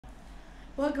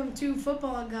Welcome to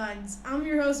Football Gods. I'm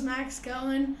your host, Max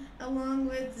Cohen, along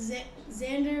with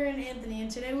Xander and Anthony,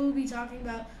 and today we'll be talking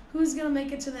about who's going to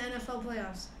make it to the NFL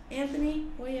playoffs. Anthony,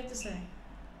 what do you have to say?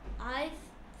 I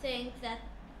think that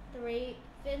the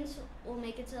Ravens will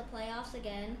make it to the playoffs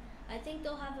again. I think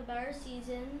they'll have a better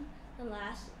season than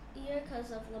last year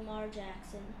because of Lamar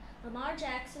Jackson. Lamar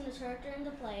Jackson is hurt during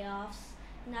the playoffs,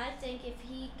 and I think if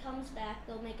he comes back,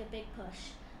 they'll make a big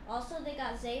push. Also, they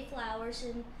got Zay Flowers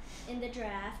in the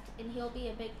draft, and he'll be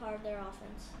a big part of their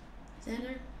offense.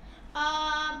 Xander?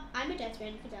 I'm a Jets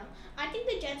fan, you can tell. I think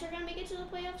the Jets are going to make it to the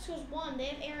playoffs because, one, they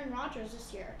have Aaron Rodgers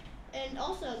this year. And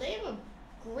also, they have a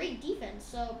great defense,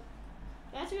 so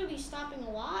that's going to be stopping a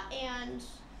lot, and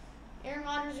Aaron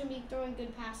Rodgers is going to be throwing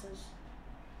good passes.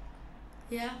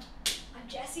 Yeah? I'm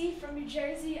Jesse from New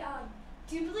Jersey.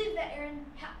 Do you believe that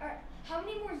how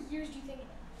many more years do you think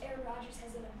Aaron Rodgers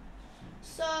has in him?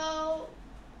 So,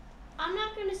 I'm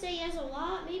not going to say he has a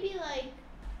lot, maybe like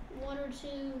 1 or 2,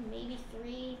 maybe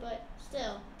 3, but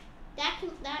still,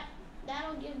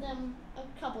 that'll give them a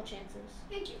couple chances.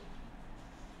 Thank you.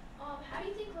 How do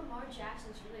you think Lamar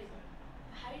Jackson's really going?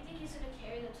 How do you think he's going to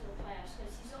carry them to the playoffs?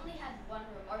 Because he's only had one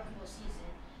remarkable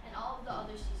season, and all of the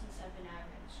other seasons have been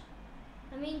average.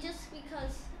 I mean, just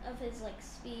because of his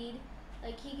speed,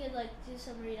 he could do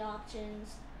some read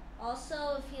options.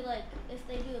 Also, if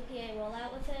they do a PA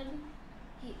rollout with him,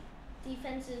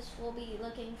 defenses will be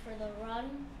looking for the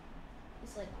run.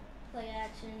 It's play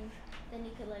action. Then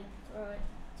he could throw it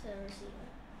to a receiver.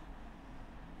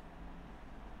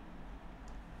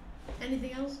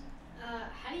 Anything else?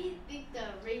 How do you think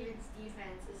the Ravens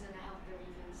defense is going to help the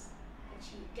Ravens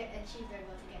achieve their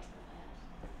goal to get to the playoffs?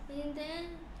 I mean, they're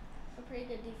a pretty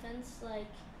good defense.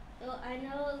 I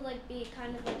know it'll be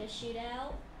kind of a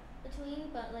shootout between,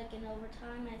 but in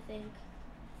overtime, I think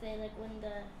if they win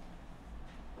the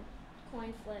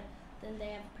coin flip, then they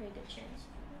have a pretty good chance.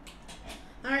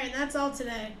 All right, that's all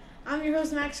today. I'm your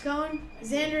host, Max Cohen.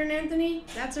 Xander and Anthony,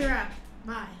 that's a wrap.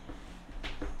 Bye.